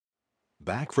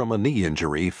Back from a knee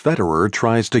injury, Federer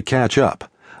tries to catch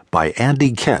up, by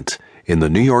Andy Kent in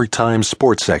the New York Times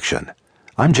sports section.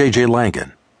 I'm J.J.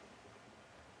 Langen.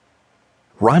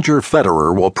 Roger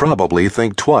Federer will probably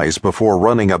think twice before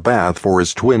running a bath for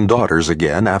his twin daughters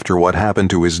again after what happened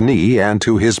to his knee and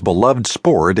to his beloved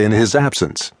sport in his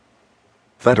absence.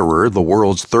 Federer, the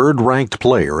world's third-ranked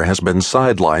player, has been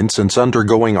sidelined since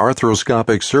undergoing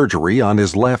arthroscopic surgery on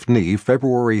his left knee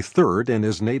February 3rd in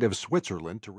his native Switzerland to